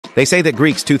They say that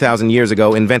Greeks 2,000 years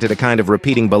ago invented a kind of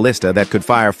repeating ballista that could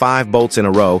fire 5 bolts in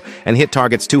a row and hit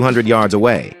targets 200 yards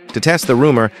away. To test the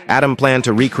rumor, Adam planned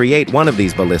to recreate one of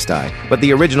these ballistae, but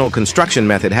the original construction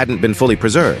method hadn't been fully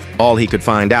preserved. All he could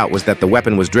find out was that the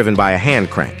weapon was driven by a hand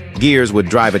crank. Gears would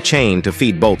drive a chain to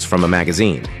feed bolts from a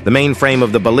magazine. The main frame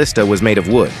of the ballista was made of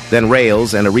wood. Then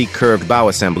rails and a recurved bow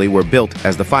assembly were built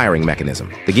as the firing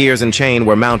mechanism. The gears and chain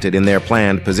were mounted in their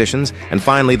planned positions, and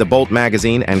finally the bolt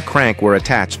magazine and crank were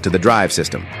attached to the drive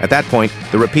system. At that point,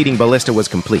 the repeating ballista was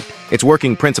complete. Its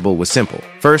working principle was simple.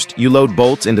 First, you load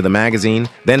bolts into the magazine,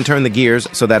 then turn the gears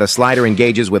so that a slider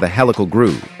engages with a helical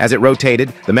groove. As it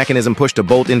rotated, the mechanism pushed a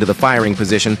bolt into the firing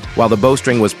position while the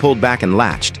bowstring was pulled back and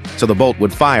latched, so the bolt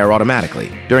would fire automatically.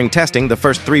 During testing, the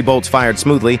first 3 bolts fired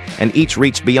smoothly and each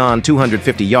reached beyond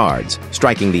 250 yards,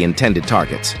 striking the intended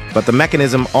targets. But the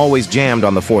mechanism always jammed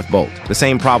on the 4th bolt. The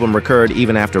same problem recurred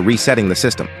even after resetting the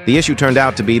system. The issue turned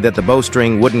out to be that the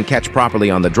bowstring wouldn't catch properly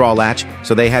on the draw latch,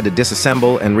 so they had to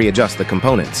disassemble and readjust the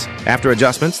components. After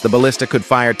adjustments, the ballista could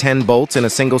fire 10 bolts in a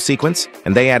single sequence,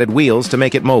 and they added wheels to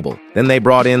make it mobile. Then they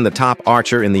brought in the top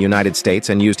archer in the United States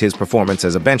and used his performance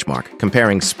as a benchmark,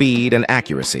 comparing speed and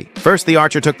accuracy. First, the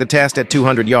archer took the test at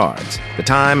 200 yards, the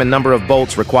time and number of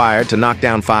bolts required to knock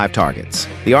down 5 targets.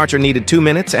 The archer needed 2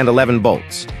 minutes and 11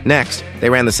 bolts. Next, they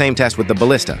ran the same test with the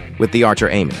ballista, with the archer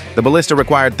aiming. The ballista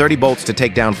required 30 bolts to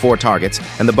take down 4 targets,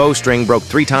 and the bowstring broke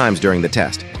 3 times during the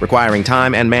test, requiring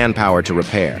time and manpower to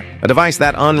repair. A device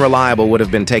that unreliable would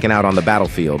have been taken out on the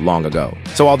battlefield long ago.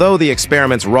 So although the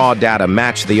experiment's raw data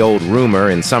matched the old rumor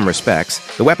in some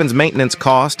respects, the weapon's maintenance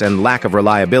cost and lack of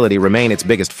reliability remain its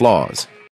biggest flaws.